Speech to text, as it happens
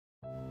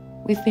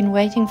We've been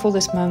waiting for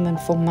this moment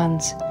for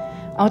months.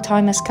 Our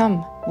time has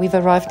come. We've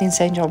arrived in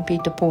St.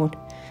 Jean-Pied-de-Port.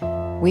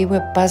 We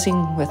were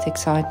buzzing with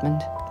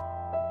excitement.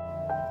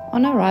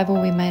 On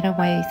arrival, we made our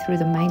way through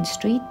the main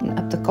street and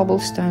up the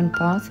cobblestone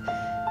path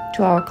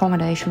to our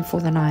accommodation for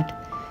the night.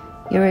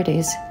 Here it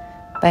is,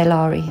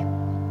 Beilari.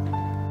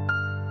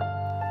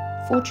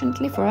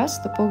 Fortunately for us,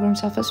 the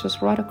pilgrim's office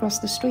was right across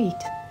the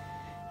street,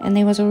 and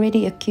there was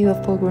already a queue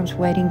of pilgrims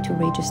waiting to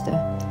register,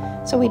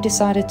 so we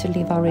decided to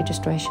leave our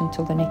registration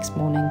till the next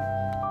morning.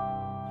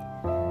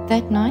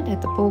 That night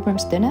at the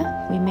pilgrims'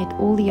 dinner, we met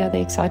all the other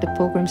excited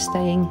pilgrims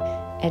staying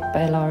at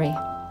Beilari.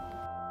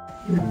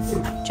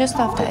 Just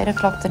after 8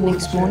 o'clock the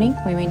next morning,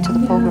 we went to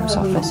the pilgrim's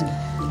office.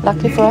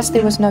 Luckily for us,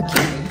 there was no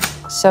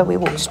queue, so we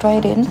walked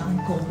straight in,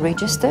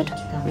 registered,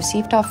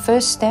 received our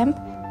first stamp,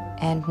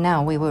 and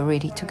now we were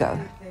ready to go.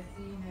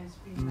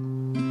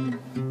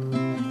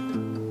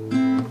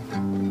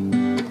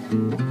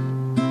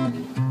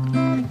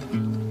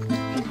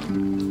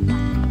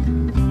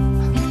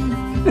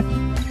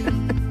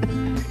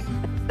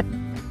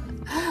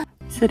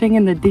 Sitting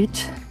in the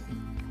ditch,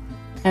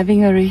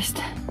 having a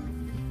rest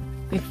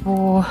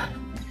before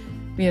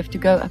we have to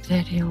go up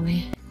that hill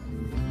there.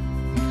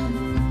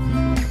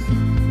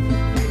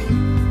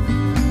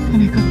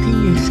 And it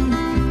continues.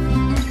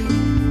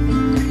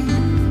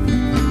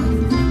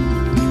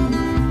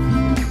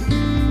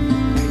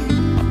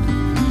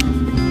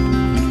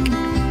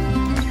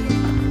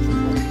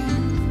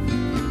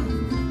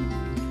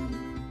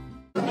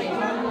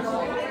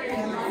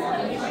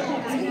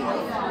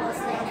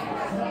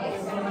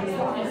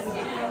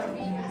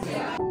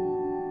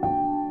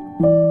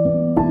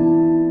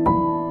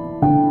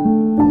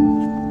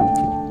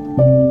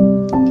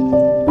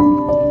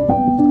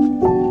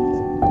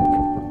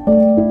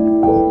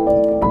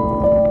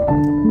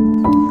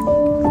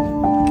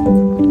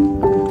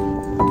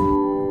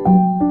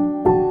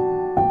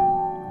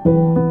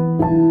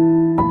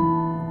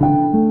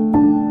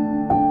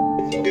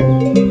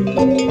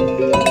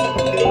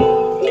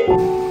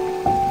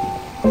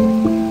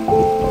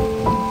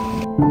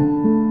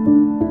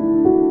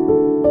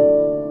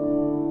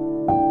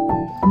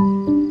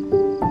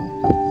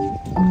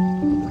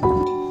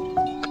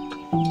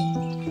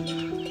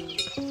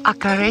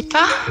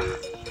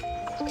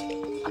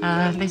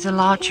 There's a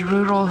large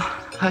rural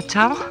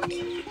hotel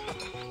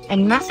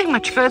and nothing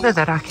much further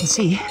that I can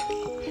see.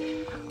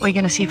 We're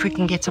going to see if we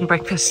can get some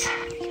breakfast.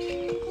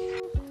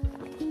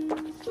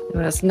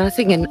 There was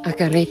nothing in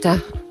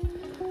Acareta.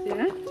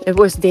 Yeah? It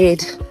was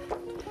dead.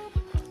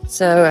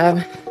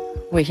 So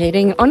we're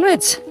heading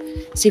onwards.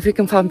 See if we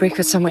can find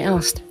breakfast somewhere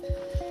else.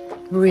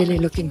 Really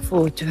looking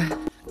forward to a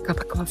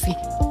cup of coffee.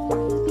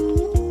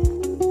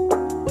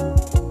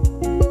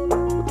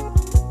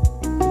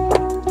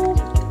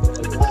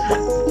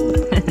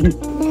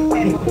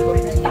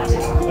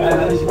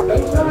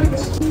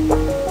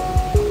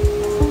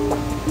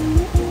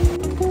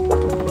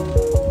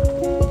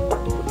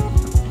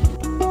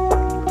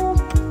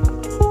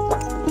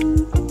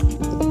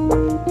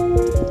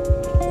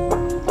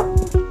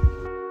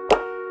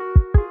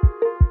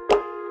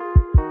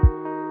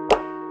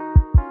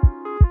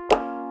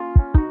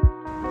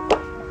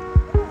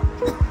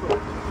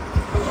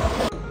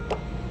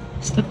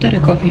 Stopped at a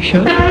coffee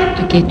shop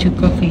to get 2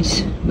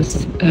 coffees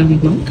with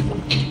milk,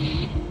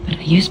 but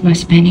I used my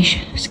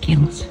Spanish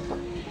skills.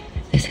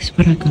 This is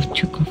what I got: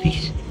 2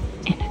 coffees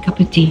and a cup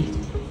of tea.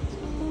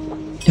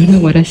 Don't know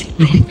what I said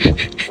then.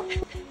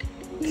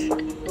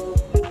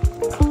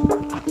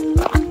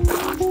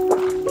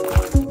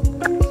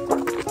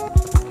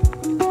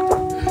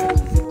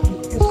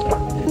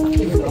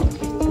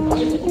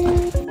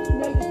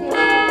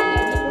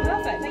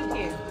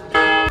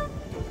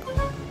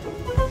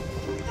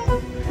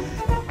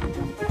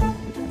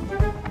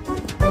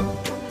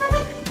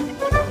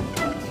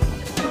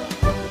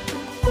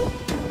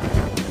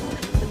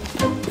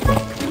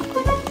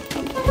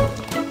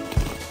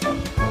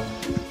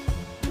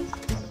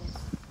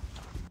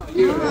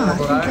 I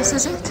think this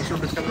is it.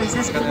 This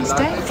is the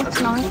stay for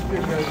tonight.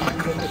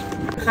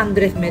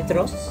 100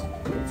 metros.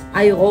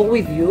 I go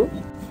with you,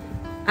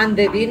 and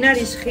the dinner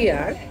is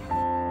here.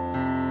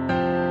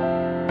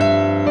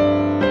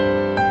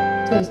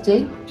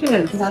 Tasty.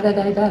 Cheers. Another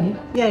day done.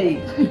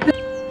 Yay.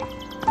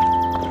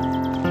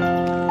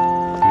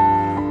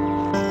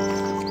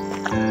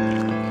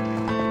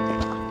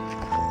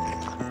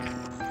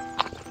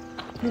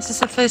 This is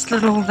the first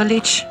little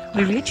village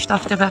we reached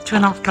after about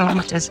 2.5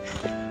 kilometers.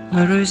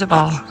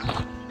 Roncesvalles.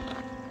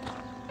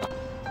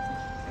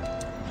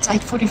 It's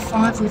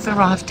 8:45. We've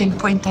arrived in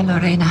Puente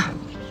Lorena.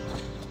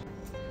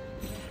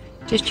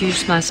 Just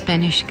used my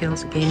Spanish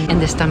skills again, and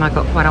this time I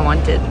got what I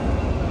wanted.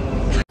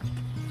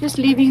 Just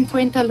leaving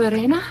Puente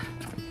Lorena.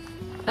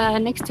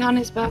 Next town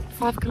is about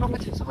 5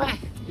 kilometers away.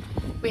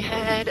 We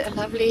had a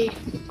lovely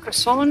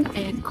croissant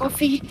and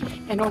coffee,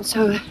 and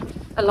also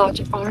a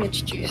large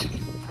orange juice.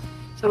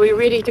 So we're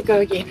ready to go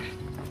again.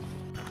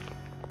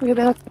 We're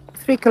about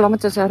 3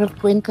 kilometers out of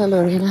Puente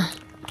Lorena,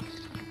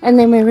 and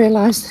then we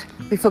realized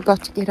we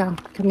forgot to get our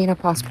Camino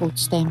passport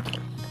stamped.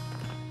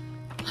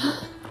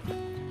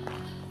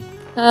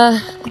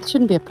 It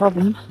shouldn't be a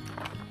problem,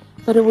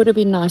 but it would have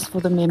been nice for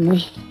the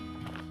memory.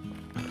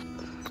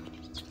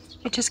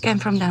 It just came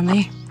from down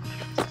there.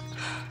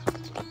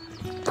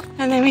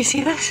 And then we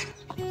see this.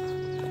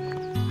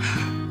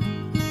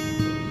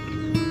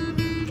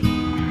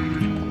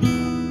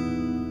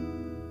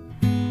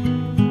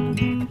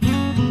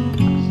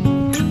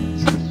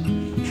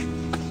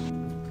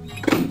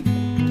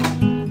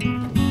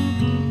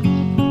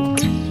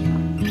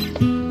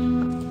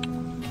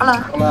 Hola.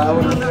 Hola,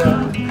 buenos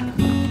días.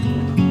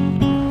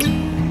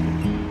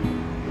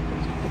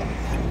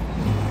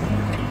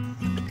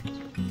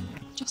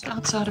 Just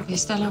outside of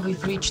Estella,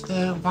 we've reached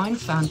the wine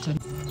fountain.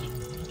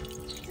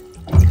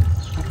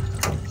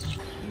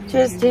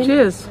 Cheers, Jen.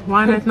 Cheers.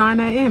 Wine at 9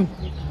 a.m.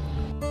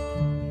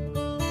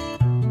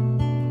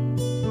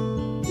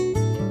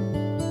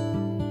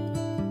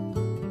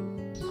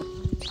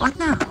 What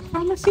now?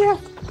 Vamos here.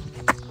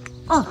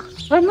 Oh,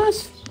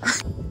 Vamos.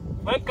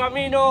 Buen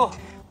camino.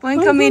 buen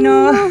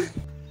camino.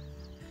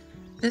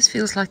 This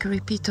feels like a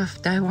repeat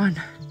of day one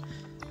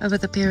over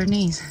the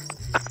Pyrenees.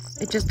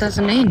 It just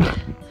doesn't end.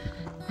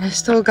 It's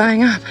still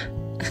going up.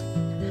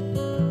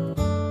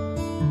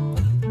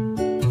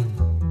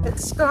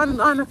 It's gone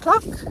 9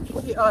 o'clock.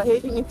 We are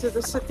heading into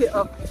the city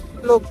of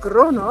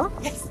Logrono.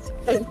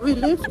 And we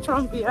left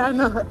from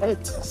Vienna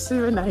at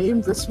 7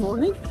 a.m. this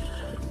morning.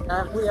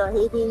 We are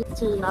heading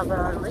to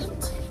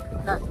Navarrete.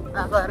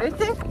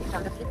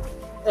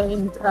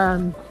 And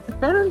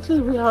apparently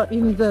we are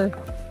in the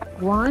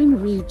wine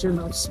region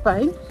of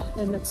Spain,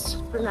 and it's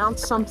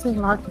pronounced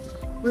something like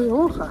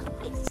Rioja.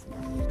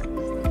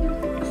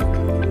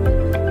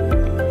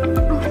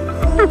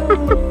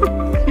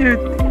 Cute.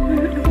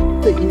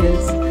 The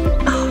ears.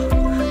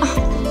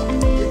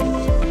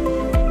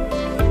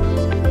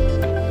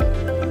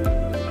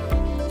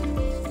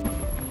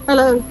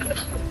 Hello.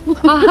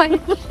 Hi.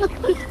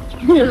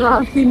 We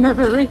arrived in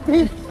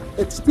Navarrete.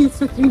 It's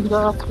 2:30 in the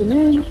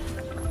afternoon.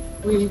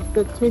 We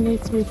did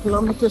 23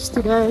 kilometers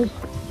today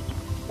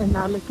and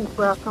now looking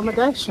for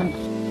accommodation.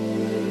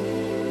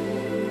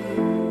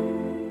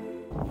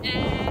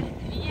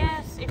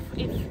 Yes, if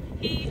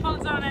he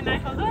holds on and I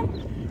hold on,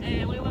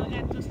 we will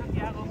get to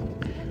Santiago.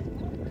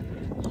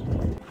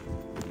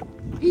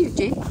 Here,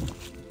 Jen.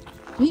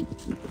 Hey.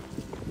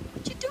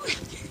 What you doing?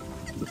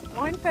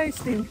 Wine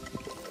tasting.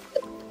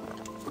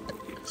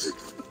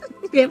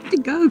 We have to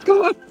go.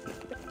 Come on.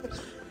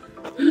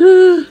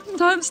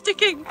 Time's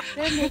ticking.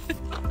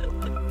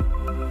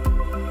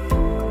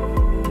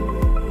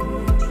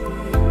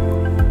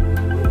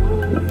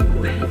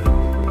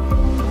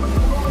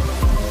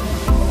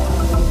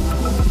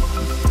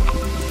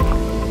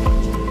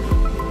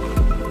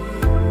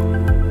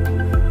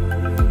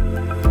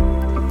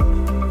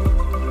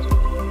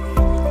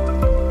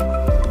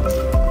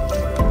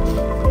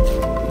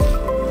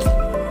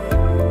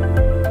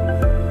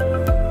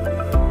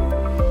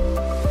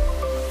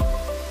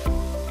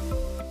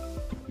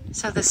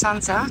 So the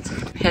sun's out.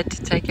 We had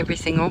to take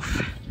everything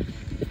off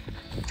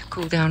to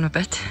cool down a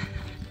bit,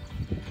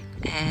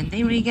 and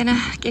then we're gonna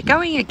get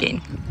going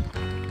again.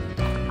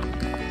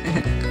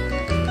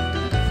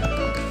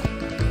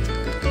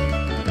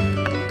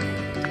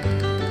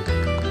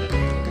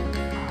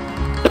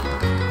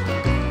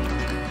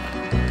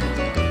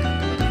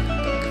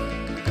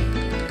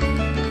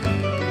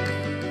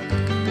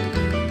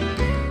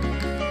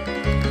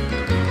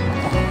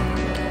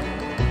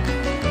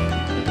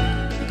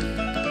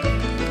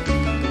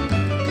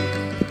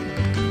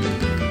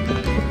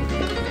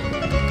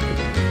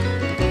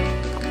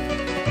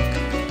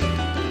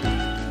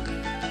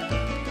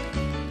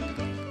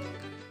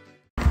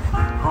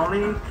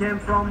 Holly came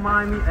from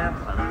Miami,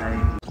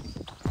 FLA.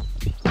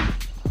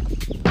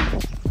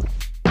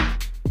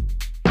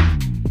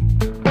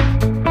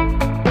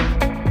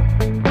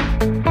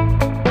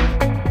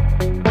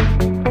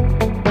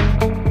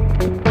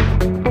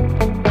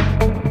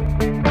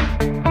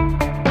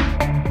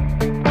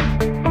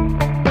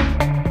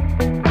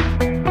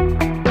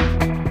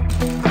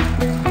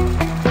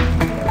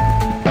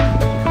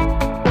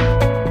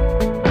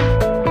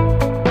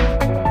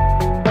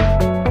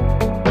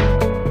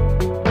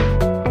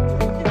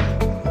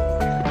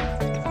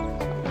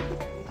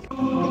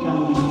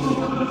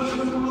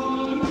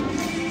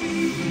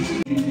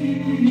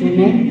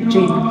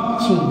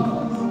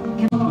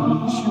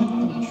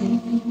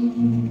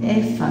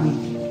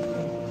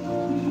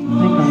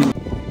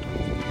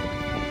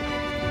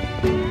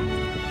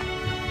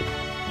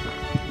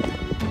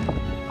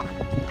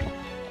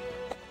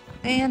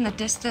 There in the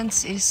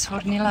distance is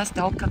Hornillas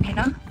del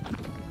Camino.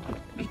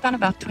 We've done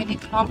about 20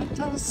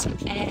 kilometers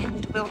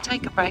and we'll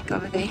take a break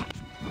over there.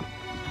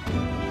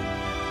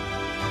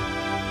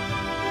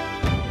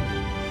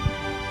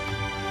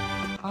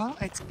 Well,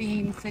 it's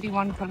been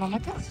 31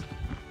 kilometers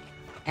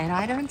and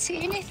I don't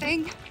see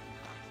anything.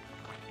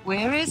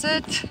 Where is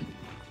it?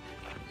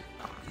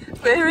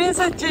 Where is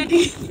it,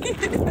 Jenny?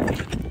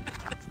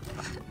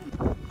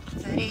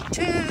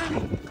 32.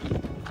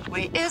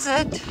 Where is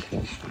it?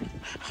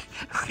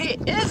 Where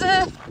is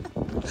it?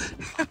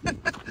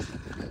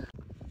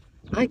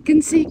 I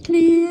can see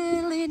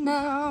clearly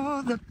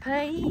now, the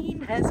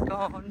pain has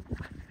gone.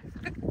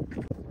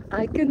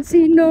 I can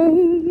see no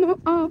more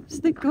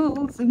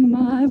obstacles in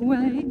my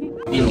way.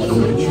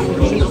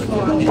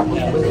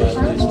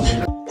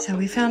 So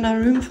we found our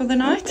room for the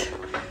night.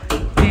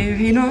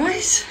 Very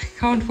nice.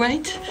 Can't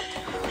wait.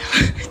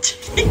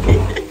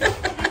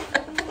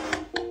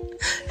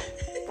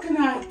 Good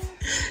night.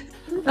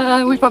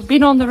 We've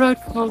been on the road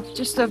for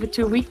just over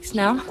 2 weeks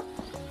now.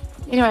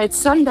 Anyway, it's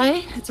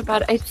Sunday. It's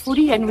about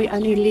 8:40 and we're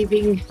only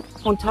leaving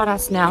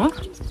Fontanas now.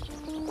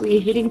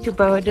 We're heading to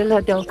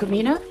Boadilla del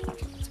Camino.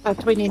 It's about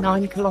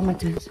 29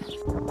 kilometers.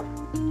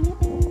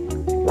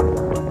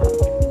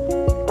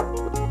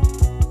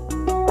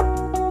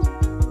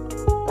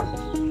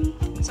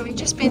 So we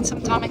just spent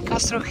some time in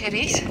Castro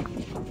Jerez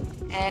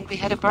and we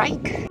had a break.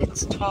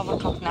 It's 12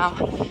 o'clock now.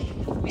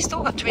 We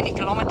still got 20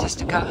 kilometers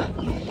to go.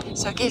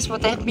 So guess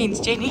what that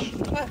means, Jenny?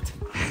 What?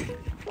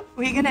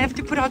 We're gonna have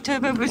to put our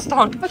turbo boost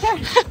on.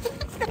 Okay.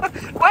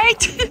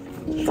 Wait!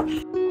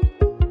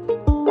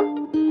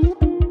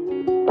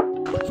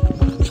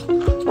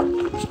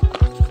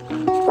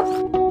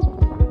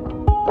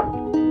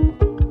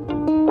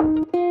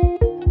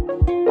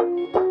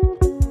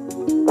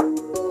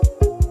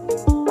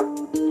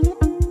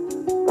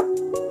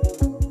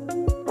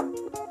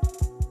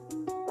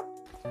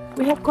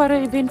 We had quite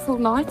an eventful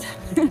night.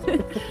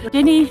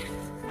 Jenny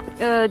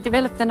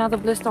developed another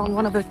blister on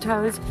one of her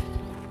toes.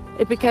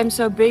 It became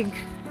so big.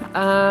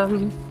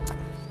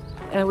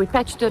 We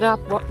patched it up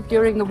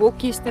during the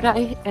walk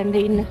yesterday, and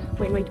then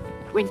when we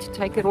went to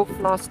take it off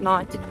last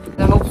night,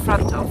 the whole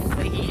front of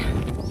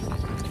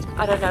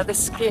the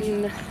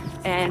skin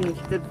and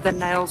the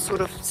nails sort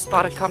of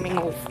started coming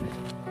off.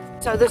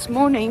 So this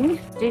morning,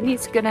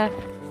 Jenny's gonna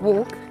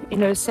walk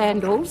in her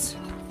sandals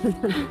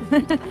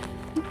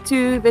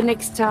to the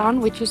next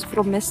town, which is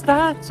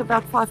Fromesta. It's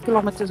about 5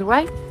 kilometers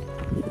away.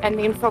 And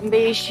then from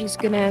there, she's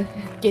gonna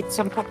get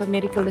some proper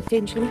medical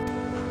attention.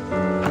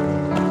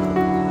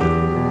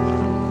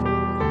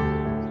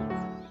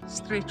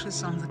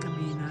 Stretches on the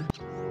Camino.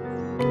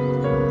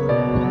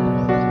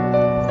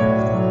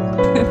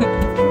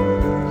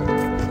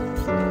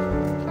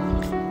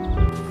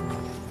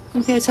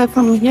 Okay, so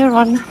from here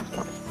on,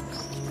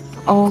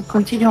 I'll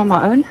continue on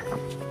my own.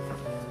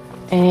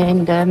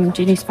 And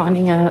Jenny's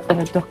finding a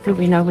doctor.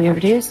 We know where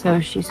it is, so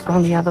she's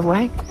gone the other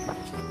way.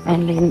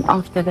 And then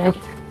after that,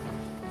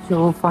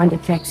 she'll find a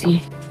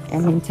taxi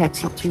and then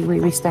taxi to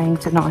where we're staying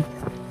tonight.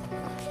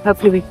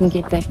 Hopefully we can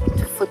get that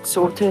foot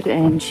sorted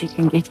and she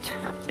can get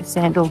a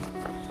sandal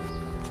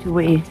to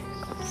wear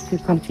to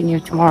continue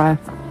tomorrow.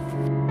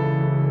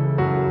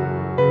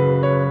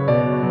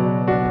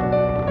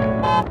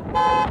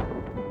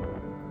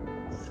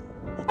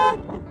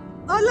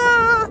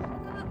 Hola!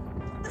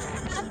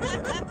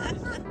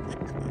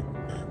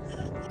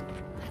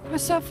 It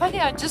was so funny,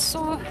 I just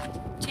saw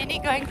Jenny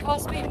going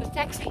past me in the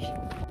taxi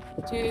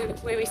to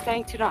where we're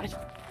staying tonight.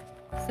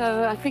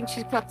 So I think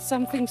she's got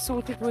something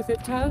sorted with her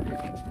toe,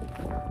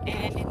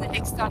 and in the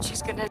next town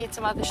she's going to get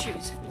some other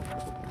shoes.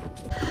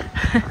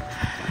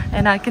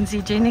 And I can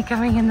see Jenny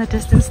coming in the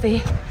distance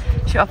there.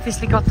 She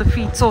obviously got the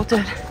feet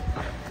sorted.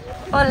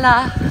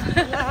 Hola!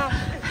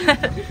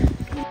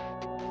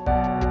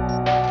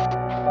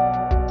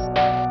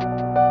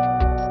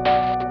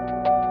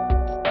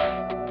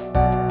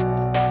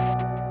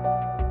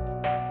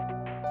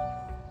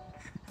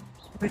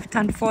 We've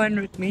done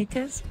 400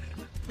 meters.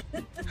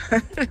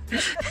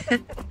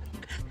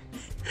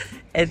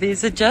 And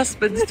there's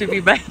adjustments to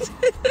be made.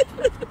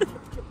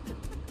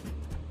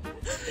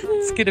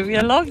 It's gonna be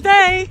a long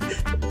day.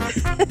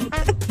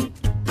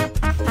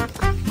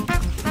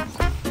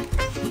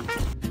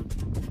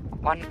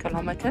 1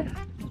 kilometer.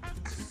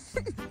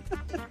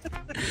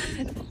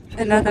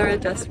 Another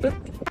adjustment.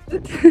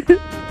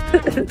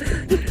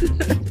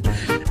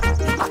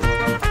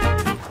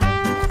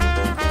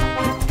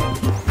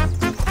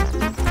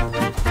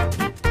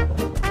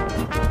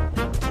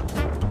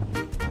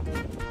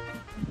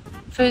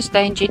 First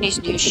day in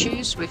Jenny's new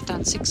shoes. We've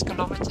done 6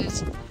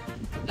 kilometers.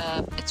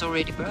 It's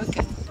already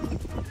broken.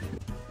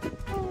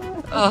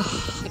 Oh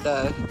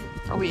no.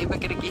 Are we ever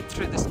going to get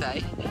through this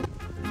day?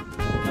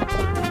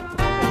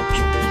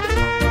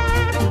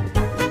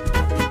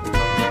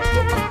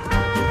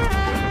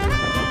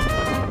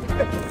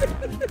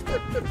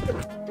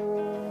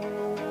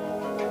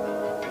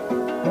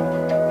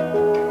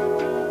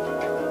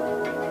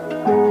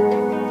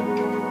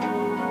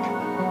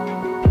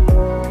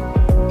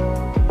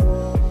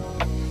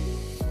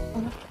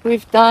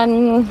 We've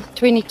done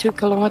 22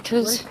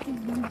 kilometers.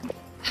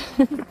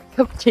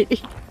 Come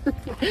Jenny.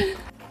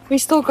 We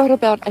still got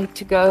about 8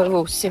 to go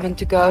or 7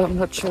 to go, I'm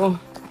not sure.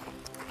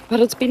 But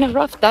it's been a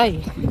rough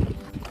day.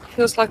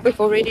 Feels like we've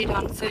already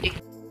done 30.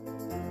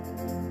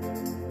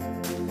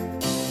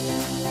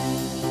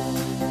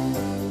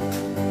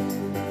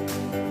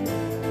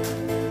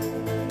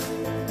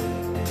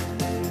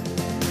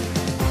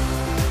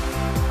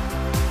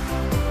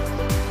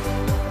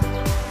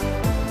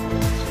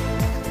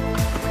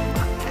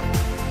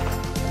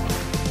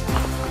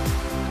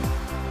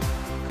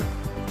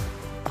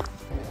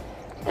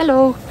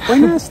 Hello.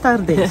 Buenas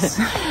tardes.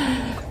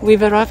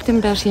 We've arrived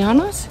in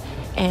Bercianos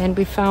and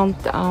we found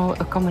our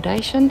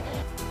accommodation.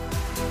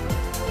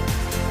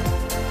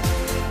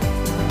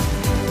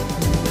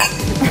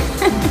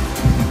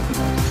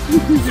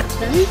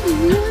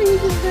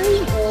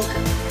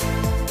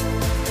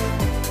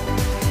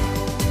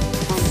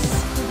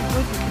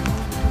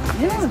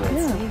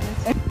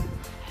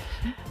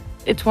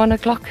 It's 1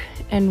 o'clock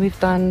and we've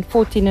done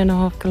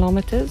 14.5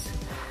 kilometers.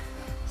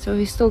 So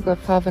we've still got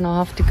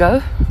 5.5 to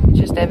go.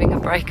 Just having a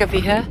break over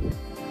here.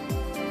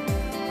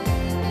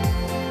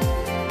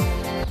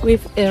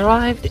 We've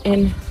arrived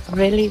in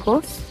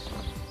Refuge.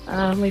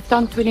 We've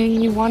done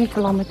 21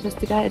 kilometers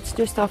today. It's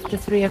just after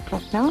 3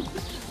 o'clock now.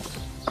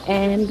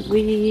 And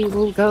we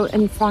will go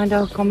and find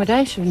our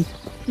accommodation.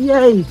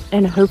 Yay!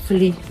 And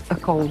hopefully a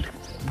cold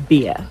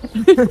beer.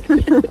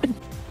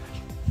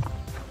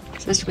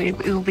 This is where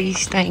we'll be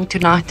staying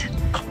tonight.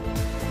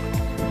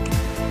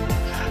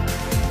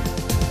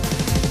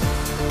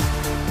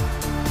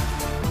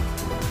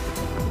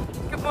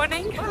 Good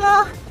morning.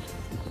 Hola.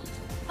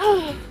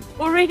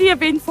 Already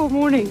eventful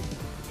morning.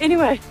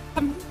 Anyway,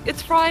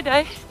 it's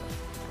Friday,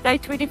 day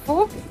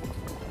 24.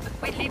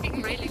 We're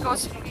leaving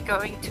Refuge and we're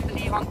going to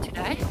Lyon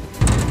today.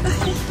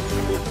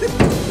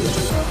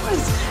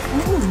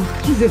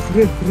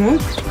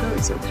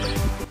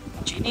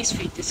 Jenny's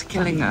feet is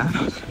killing her.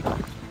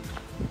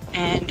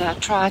 And I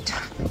tried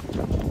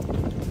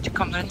to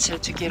convince her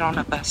to get on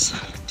a bus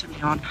to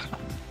Lyon,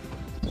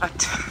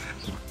 but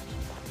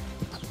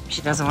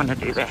she doesn't want to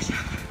do that.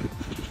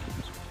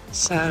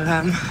 So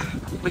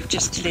we've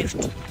just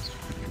left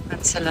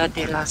Roncesvalles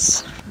de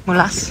las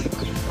Mulas.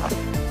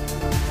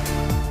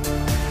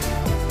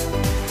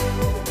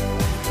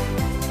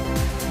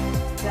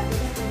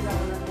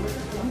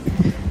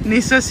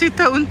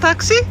 ¿Necesita un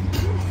taxi?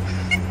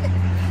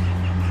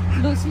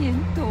 Lo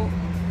siento.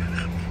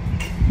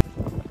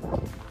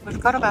 We've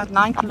got about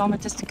 9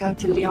 kilometers to go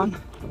to Lyon,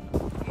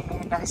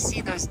 and I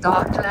see those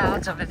dark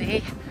clouds over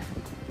there.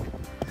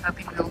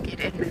 Hoping we'll get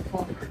in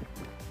before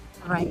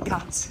the rain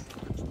comes.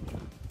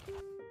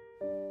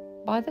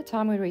 By the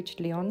time we reached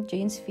Lyon,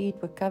 Jen's feet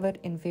were covered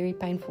in very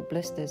painful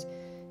blisters,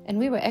 and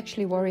we were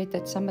actually worried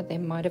that some of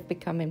them might have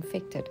become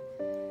infected.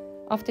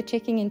 After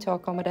checking into our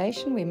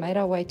accommodation, we made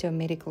our way to a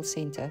medical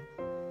center.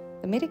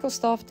 The medical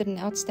staff did an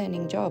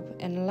outstanding job,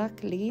 and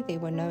luckily there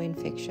were no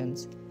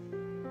infections.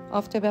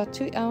 After about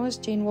 2 hours,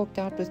 Jen walked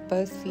out with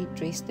both feet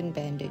dressed in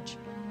bandage.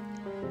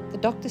 The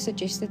doctor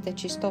suggested that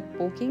she stop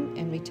walking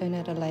and return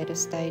at a later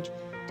stage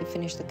to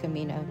finish the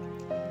Camino.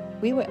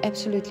 We were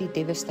absolutely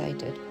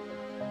devastated.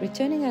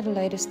 Returning at a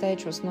later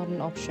stage was not an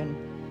option,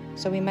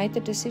 so we made the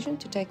decision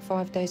to take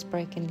 5 days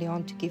break in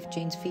Lyon to give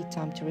Jen's feet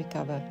time to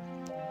recover.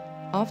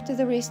 After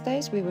the rest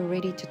days, we were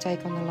ready to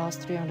take on the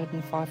last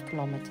 305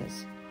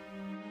 kilometers.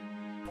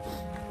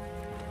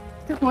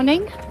 Good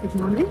morning. Good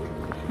morning.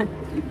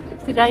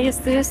 Today is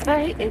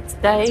Thursday, it's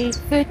day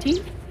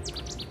 30,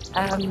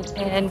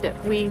 and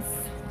we've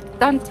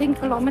done 10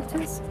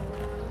 kilometers.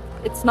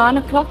 It's 9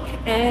 o'clock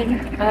and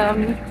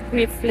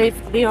we've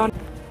left Lyon.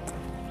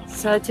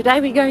 So today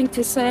we're going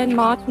to San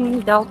Martin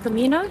del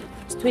Camino.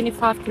 It's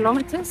 25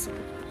 kilometers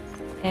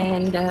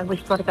and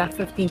we've got about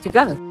 15 to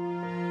go.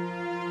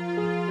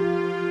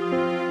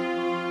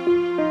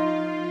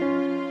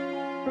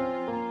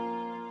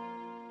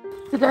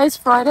 Today's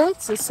Friday,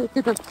 it's the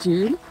 2nd of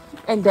June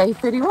and day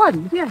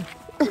 31. Yeah.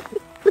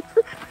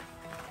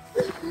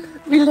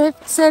 We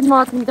left San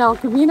Martin del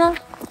Camino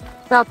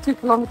about 2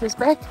 kilometers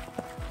back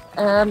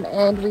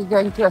and we're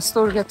going to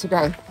Astorga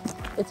today.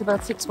 It's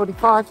about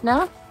 6:45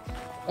 now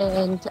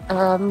and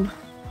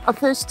our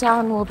first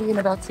town will be in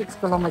about 6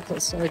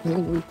 kilometers, so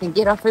then we can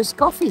get our first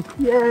coffee.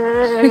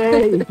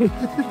 Yay!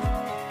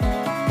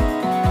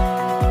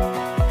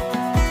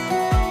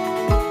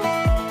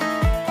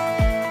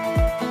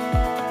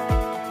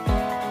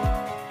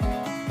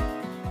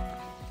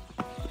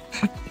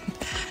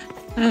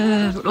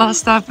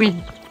 Last night we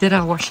did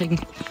our washing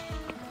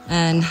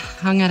and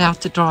hung it out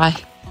to dry.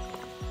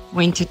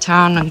 Went to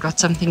town and got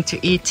something to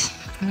eat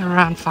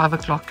around 5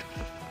 o'clock.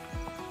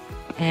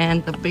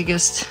 And the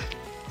biggest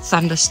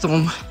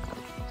thunderstorm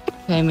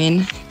came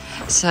in,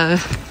 so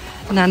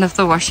none of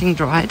the washing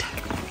dried.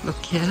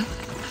 Look here,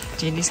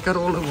 Jenny's got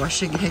all the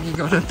washing hanging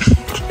on her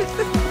back.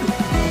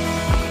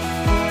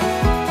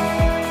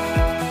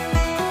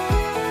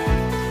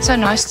 So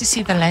nice to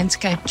see the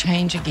landscape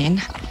change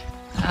again.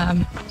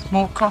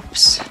 More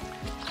crops,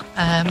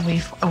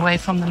 we're away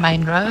from the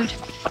main road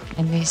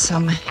and there's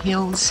some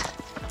hills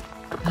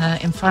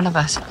in front of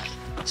us.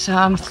 So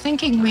I'm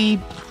thinking we're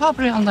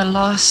probably on the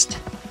last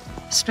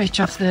stretch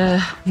of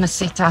the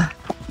Meseta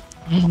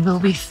and we'll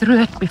be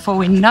through it before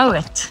we know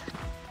it.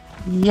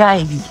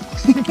 Yay!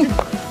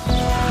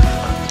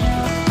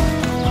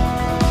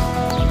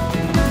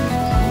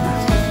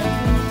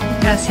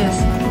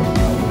 Gracias.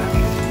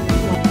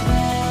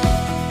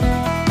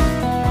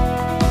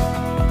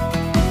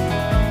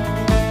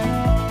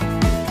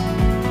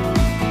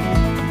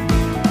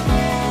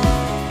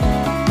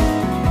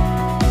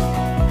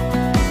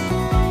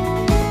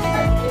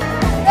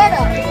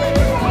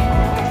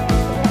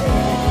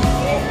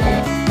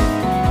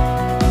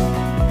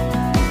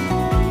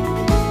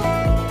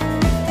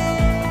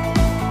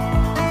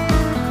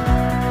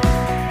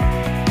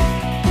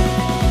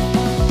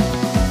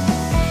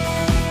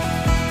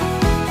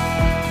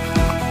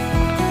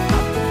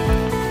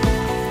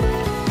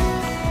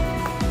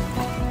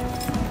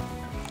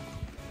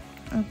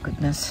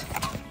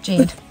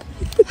 Jed.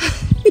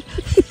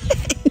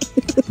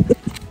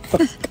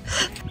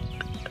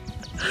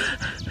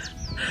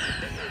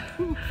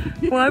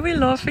 Why are we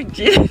laughing,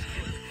 Jed?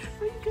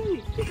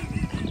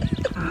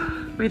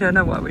 We don't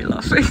know why we're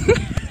laughing.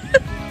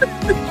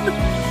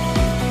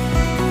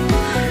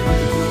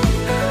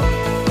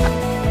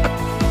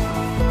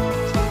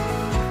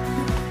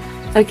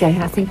 Okay,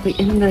 I think we're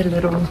in the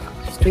little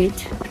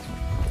street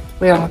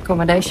where our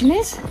accommodation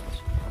is.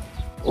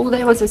 Oh,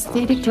 there was a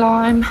steady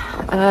climb,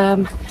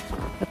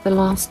 but the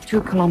last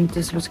 2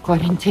 kilometers was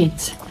quite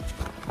intense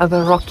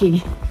over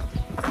rocky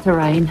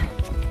terrain.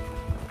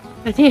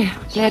 But yeah,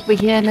 glad we're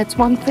here and it's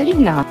 1:30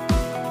 now.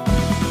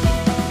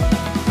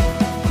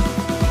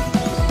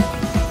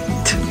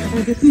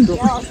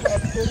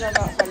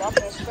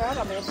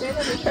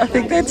 I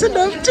think that's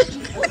enough.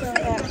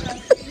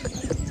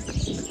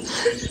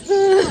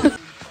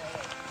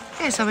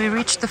 Okay, so we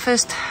reached the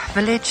first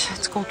village.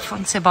 It's called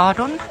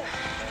Roncesvalles.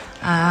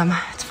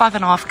 It's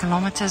 5.5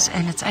 kilometers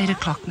and it's 8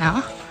 o'clock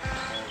now.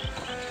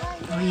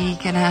 We're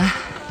gonna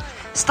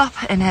stop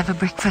and have a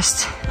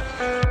breakfast.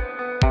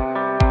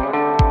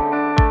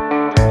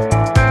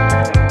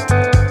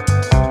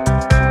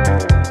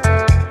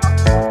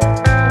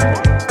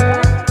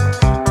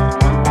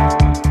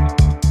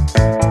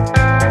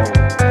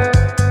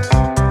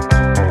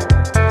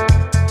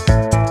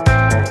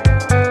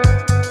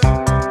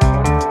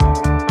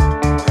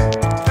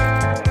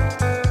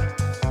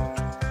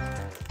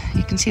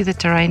 See, the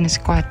terrain is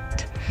quite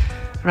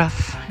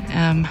rough,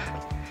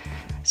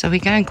 so we're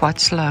going quite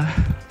slow.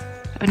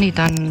 Only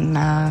done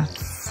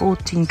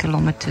 14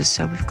 kilometers,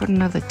 so we've got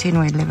another 10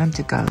 or 11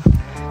 to go.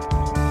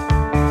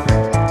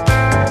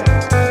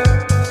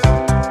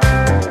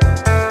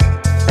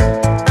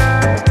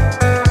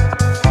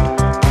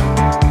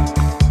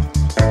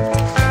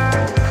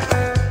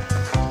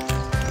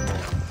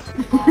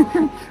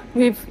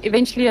 We've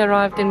eventually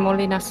arrived in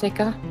Molina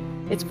Seca.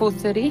 It's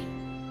 4:30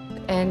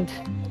 and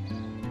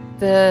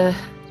the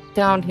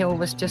downhill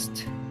was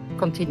just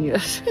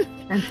continuous.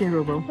 And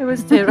terrible. It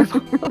was terrible.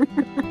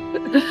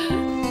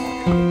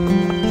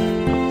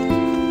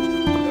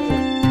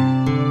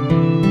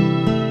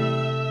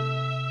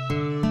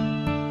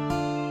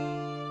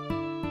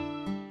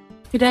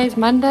 Today is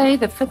Monday,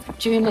 the 5th of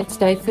June, it's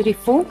day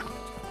 34.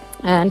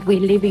 And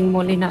we're leaving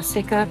Molina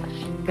Seca,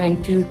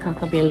 going to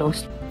Cabello.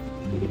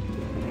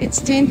 It's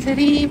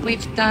 10:30,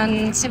 we've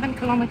done 7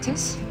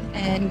 kilometers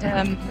and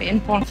we're in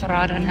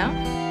Pamplona now.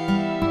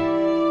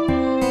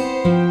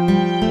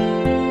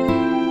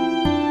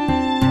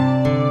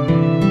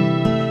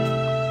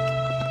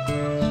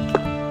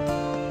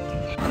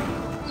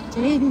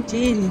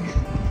 Jen,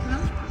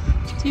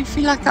 do you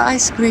feel like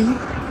ice cream?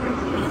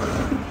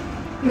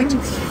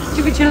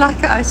 Would you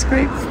like ice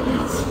cream?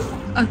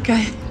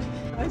 Okay.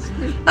 Ice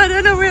cream. I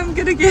don't know where I'm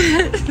gonna get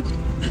it.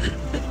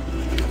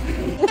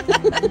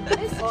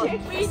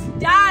 We're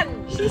done.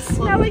 She's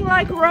smelling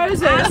like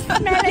roses. I'm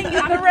smelling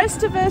the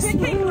rest of us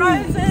picking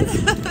roses.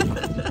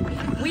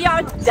 We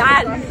are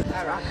done.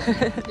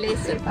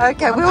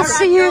 Okay, we'll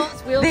see you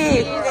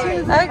there.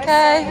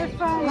 Okay,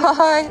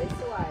 bye.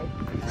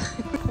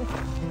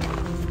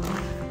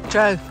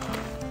 Joe,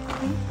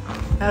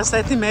 how's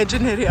that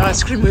imaginary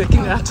ice cream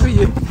working out for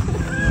you?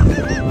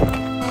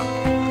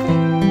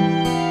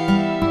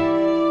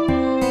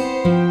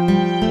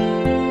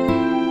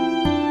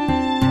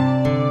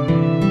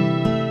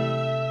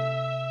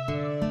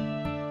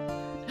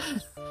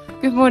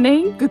 Good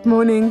morning. Good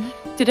morning.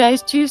 Today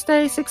is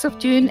Tuesday, 6th of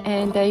June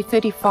and day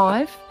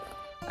 35.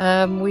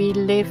 We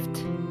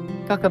left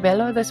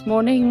Cabello this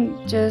morning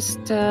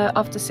just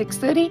after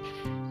 6:30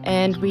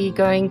 and we're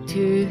going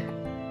to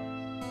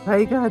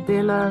Vega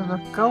della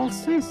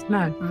Valcalces?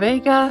 No.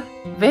 Vega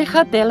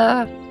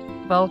della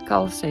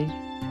Valcalce.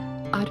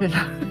 I don't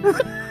know.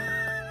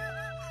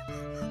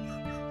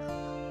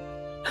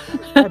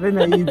 I don't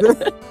know either.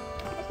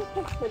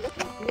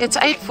 It's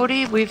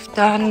 8:40. We've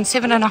done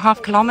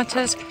 7.5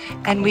 kilometers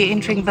and we're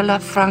entering Villa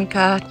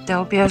Franca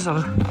del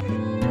Bierzo.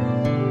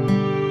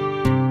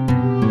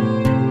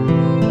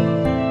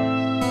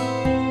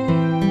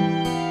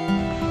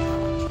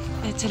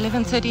 It's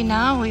 11:30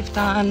 now. We've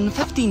done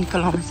 15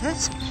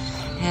 kilometers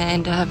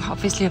and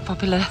obviously a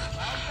popular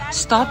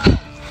stop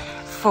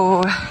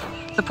for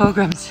the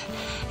pilgrims.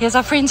 Here's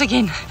our friends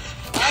again.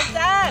 Well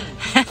done.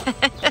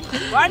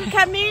 One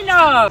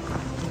Camino.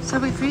 So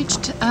we've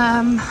reached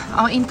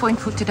our end point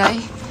for today,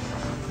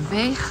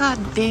 Vega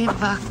de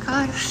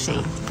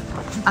Vacarce,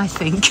 I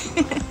think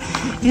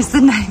is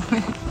the name.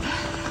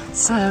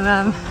 So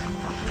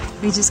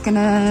we're just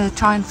gonna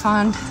try and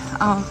find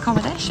our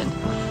accommodation.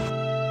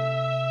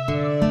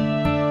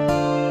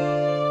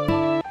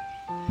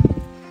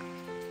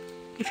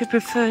 If you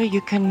prefer,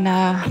 you can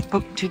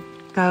book to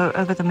go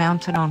over the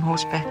mountain on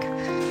horseback.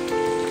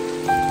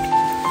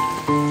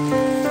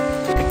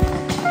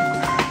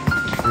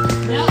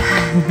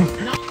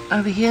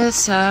 Over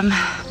here's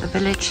the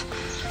village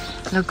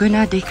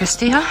Laguna de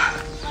Castilla,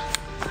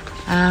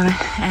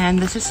 and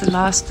this is the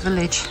last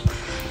village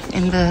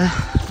in the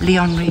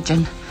Leon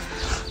region.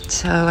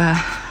 So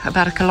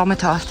about a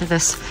kilometer after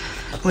this,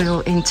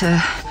 we'll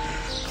enter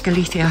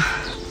Galicia.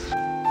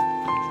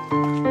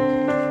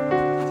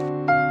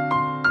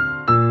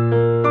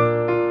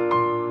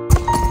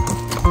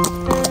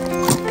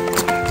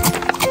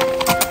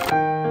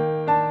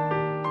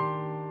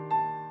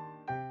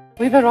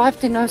 We've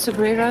arrived in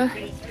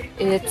Zubiri.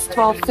 It's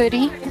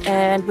 12:30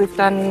 and we've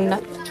done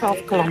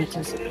 12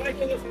 kilometers.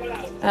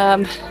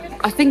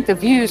 I think the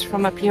views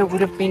from up here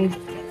would have been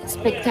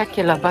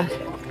spectacular, but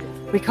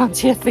we can't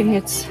see a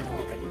thing.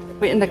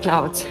 We're in the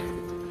clouds.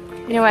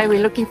 Anyway,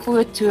 we're looking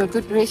forward to a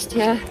good rest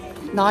here,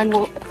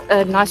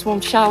 a nice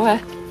warm shower,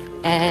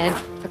 and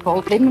a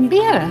cold lemon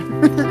beer.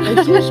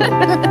 As usual.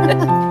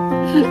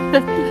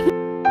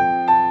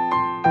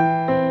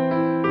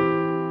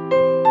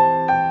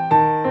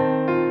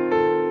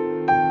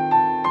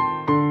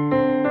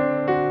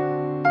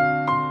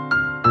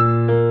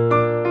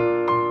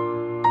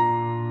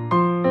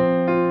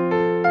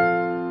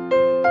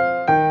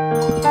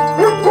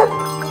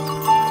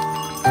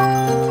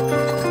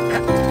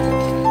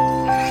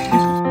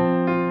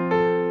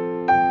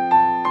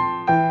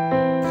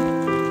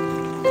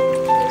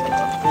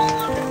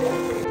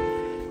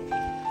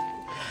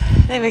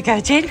 There we go,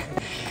 Jen.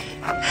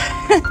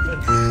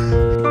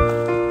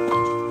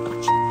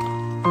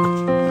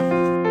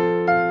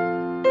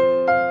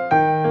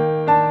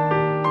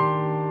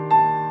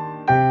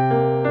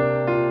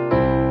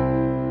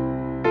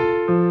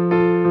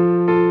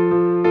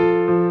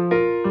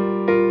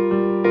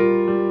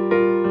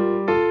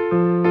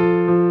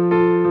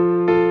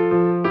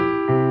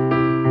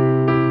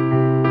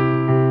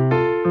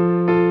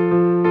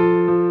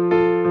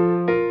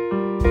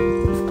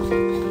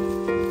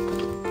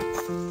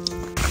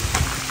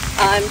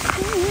 I'm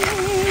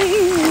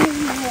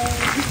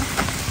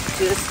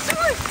just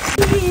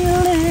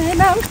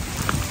feeling I'm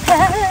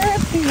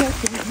happy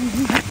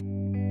again.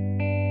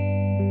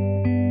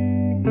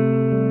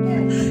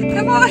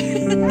 Come on.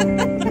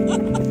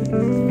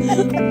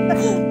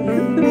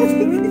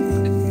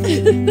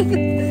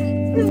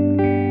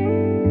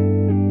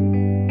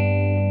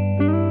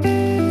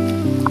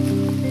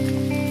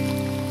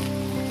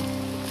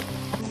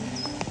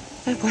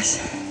 That was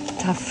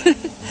tough.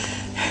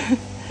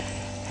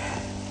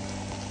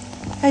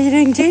 How are you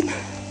doing, Jen?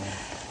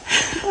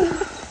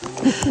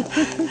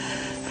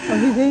 Are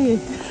we there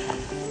yet?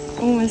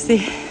 Almost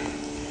there.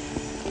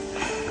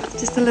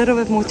 Just a little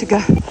bit more to go.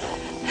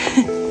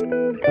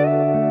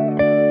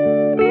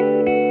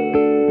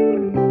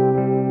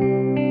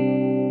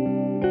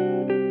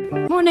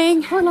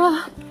 Morning.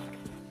 Hola.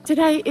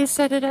 Today is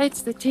Saturday.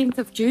 It's the 10th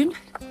of June.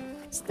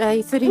 It's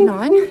day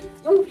 39.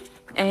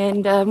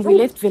 And we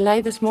left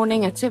Villay this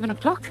morning at 7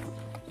 o'clock.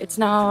 It's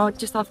now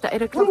just after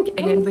 8 o'clock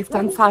and we've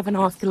done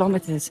 5.5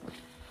 kilometers.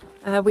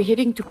 We're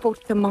heading to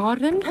Port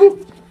Camarden,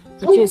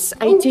 which is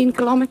 18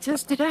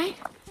 kilometers today.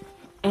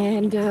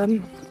 And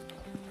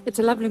it's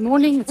a lovely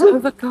morning. It's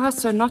overcast,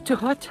 so not too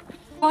hot.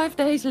 5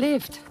 days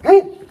left.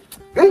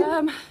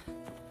 I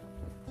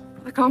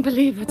can't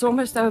believe it's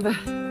almost over.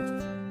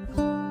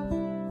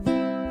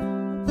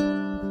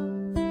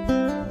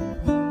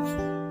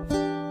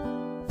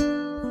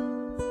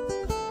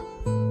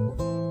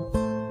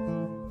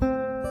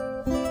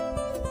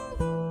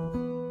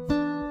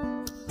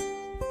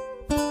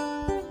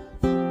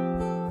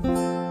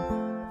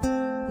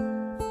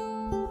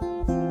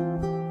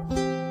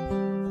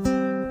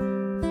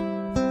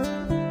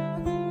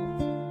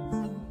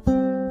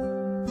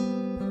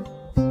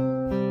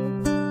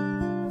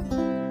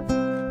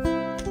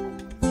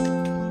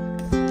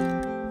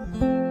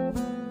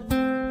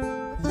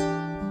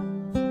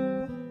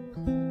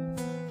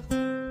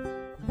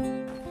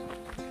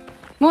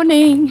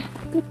 Morning.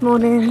 Good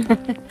morning.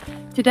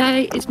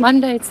 Today is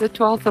Monday, it's the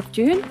 12th of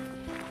June,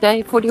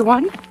 day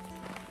 41.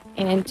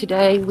 And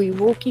today we're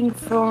walking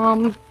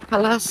from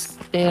Palas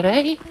de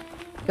Rey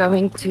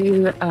going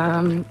to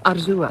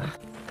Arzua.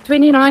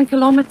 29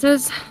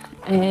 kilometers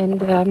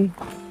and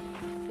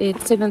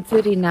it's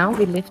 7:30 now.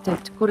 We left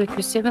at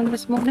 6:45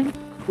 this morning.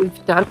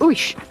 We've done,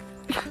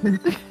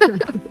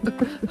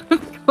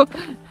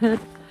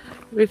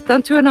 we've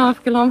done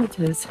 2.5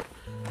 kilometers.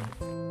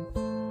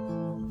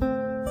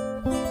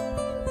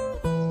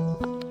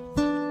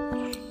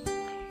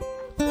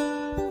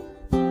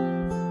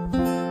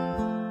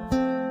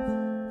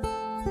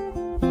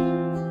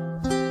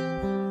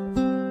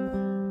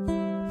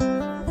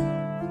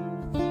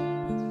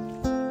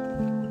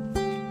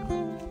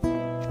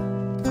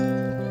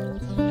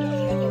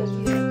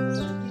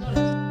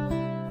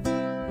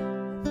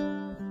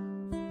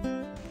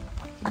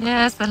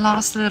 Here's the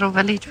last little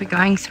village we're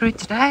going through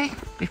today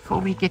before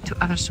we get to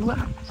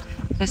Arzua.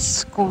 This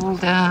is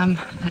called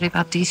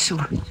Refuge.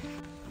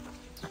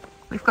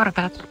 We've got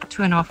about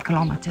 2.5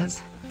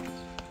 kilometers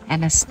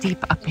and a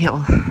steep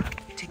uphill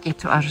to get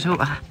to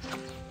Arzua.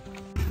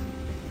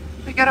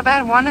 We've got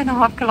about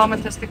 1.5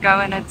 kilometers to go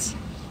and it's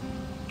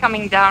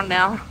coming down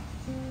now.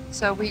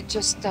 So we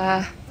just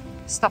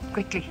stop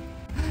quickly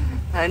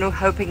and we're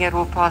hoping it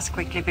will pass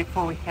quickly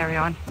before we carry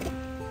on.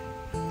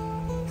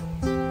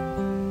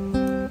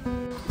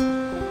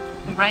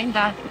 rain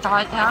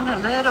died down a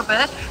little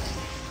bit.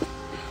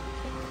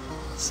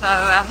 So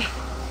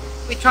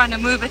we're trying to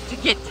move it to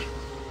get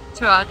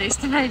to our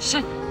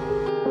destination.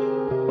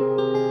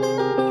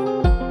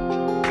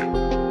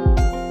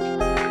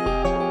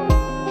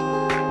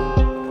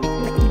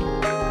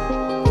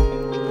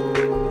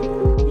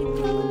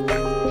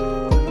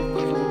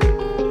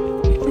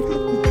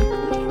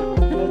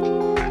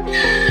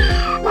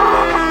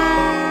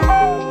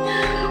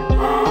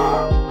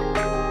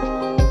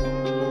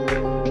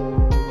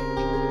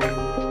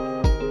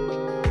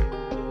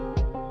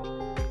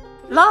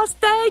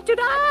 Last day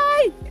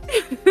today!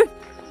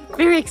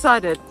 Very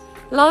excited.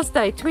 Last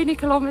day, 20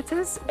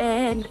 kilometers,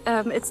 and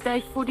it's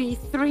day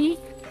 43,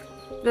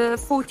 the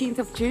 14th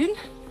of June.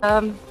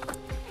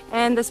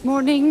 And this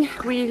morning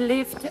we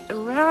left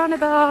around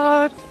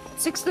about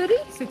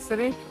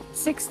 6:30?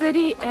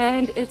 6:30,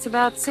 and it's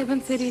about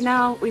 7:30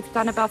 now. We've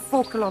done about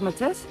 4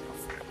 kilometers.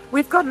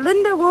 We've got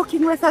Linda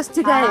walking with us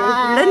today.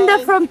 Hi.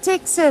 Linda from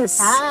Texas.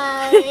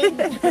 Hi!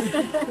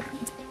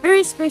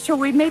 Very special.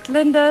 We met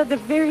Linda the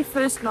very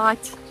first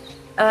night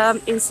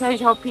in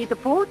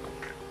Saint-Jean-Pied-de-Port,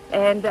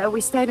 and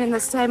we stayed in the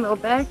same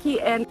albergue,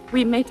 and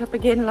we met up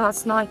again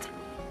last night,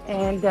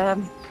 and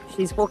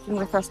she's walking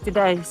with us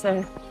today.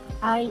 So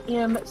I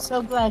am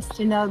so blessed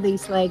to know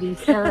these ladies.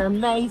 They're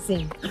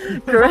amazing.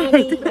 Great.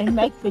 Funny and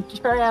make the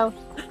trail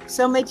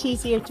so much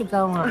easier to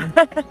go on.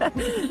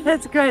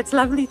 That's great. It's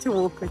lovely to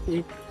walk with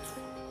you.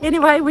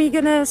 Anyway, we're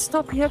gonna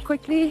stop here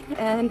quickly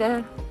and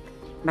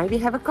maybe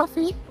have a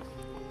coffee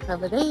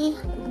over there.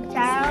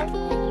 Ciao.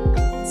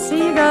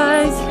 See you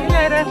guys. See you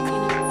later.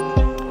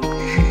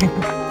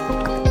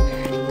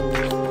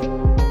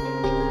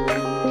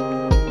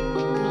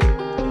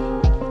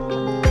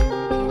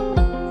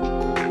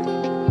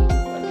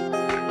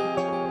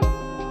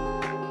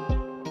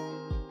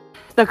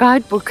 The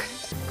guidebook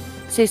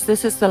says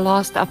this is the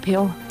last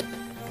uphill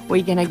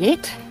we're gonna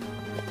get,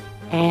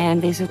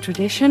 and there's a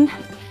tradition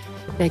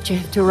that you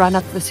have to run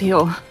up this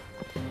hill,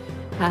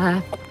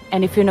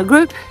 and if you're in a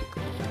group,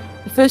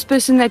 the first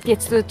person that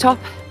gets to the top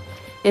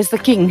is the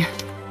king.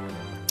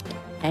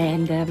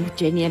 And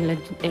Jenny and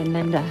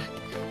Linda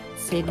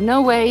said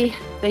no way,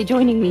 they're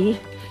joining me.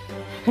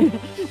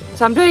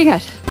 So I'm doing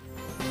it.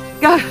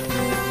 Go.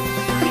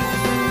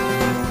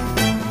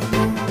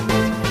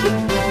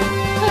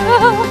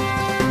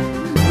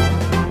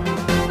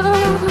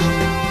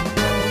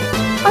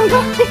 I'm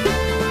going.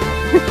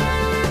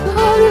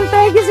 Oh, the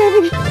bag is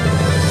heavy.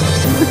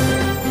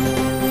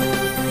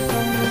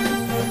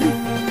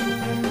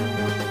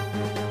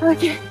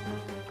 Okay,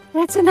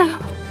 that's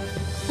enough.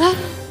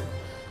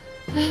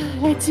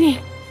 Let's see.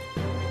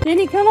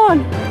 Jenny, come on.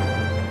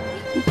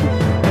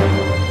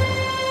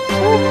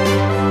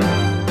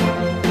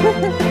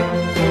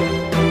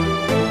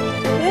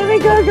 There we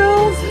go,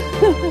 girls.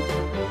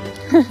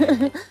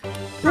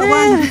 I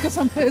won because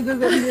I'm further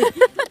than you.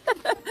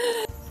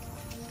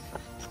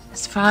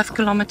 There's 5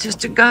 kilometers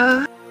to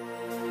go.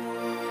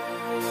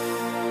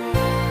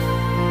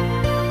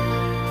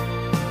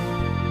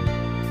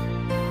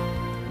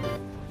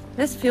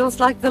 This feels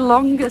like the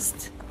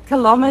longest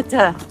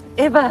kilometer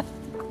ever.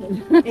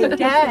 It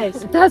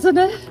does. Doesn't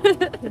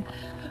it?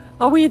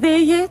 Are we there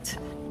yet?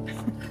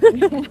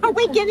 Are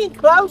we getting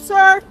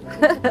closer?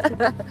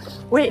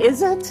 Where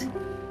is it?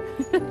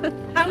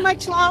 How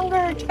much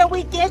longer till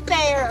we get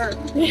there?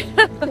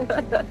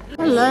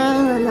 Hello,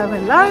 hello,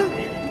 hello.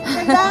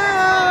 Hello.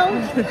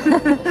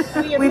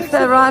 We've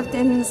arrived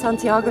in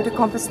Santiago de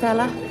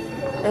Compostela.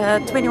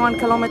 21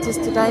 kilometers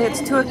today.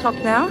 It's 2 o'clock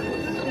now,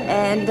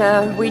 and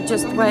we're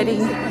just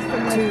waiting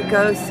to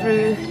go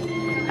through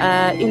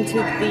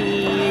into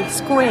the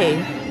square.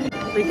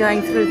 We're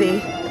going through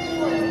there.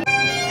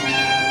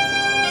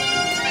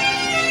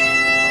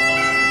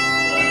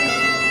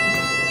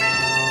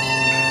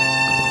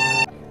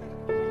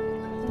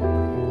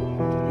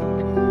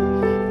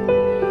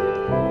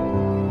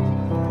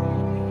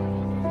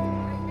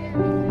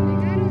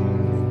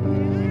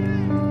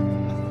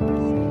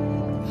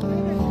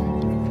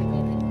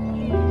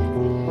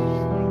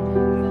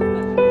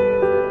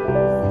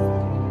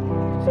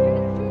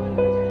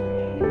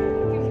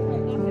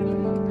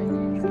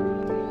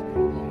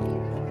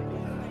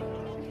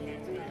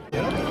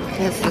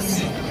 This is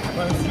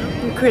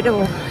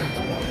incredible.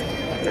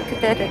 Look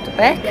at that at the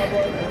back.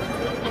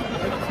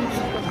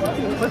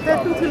 What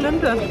happened to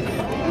Linda?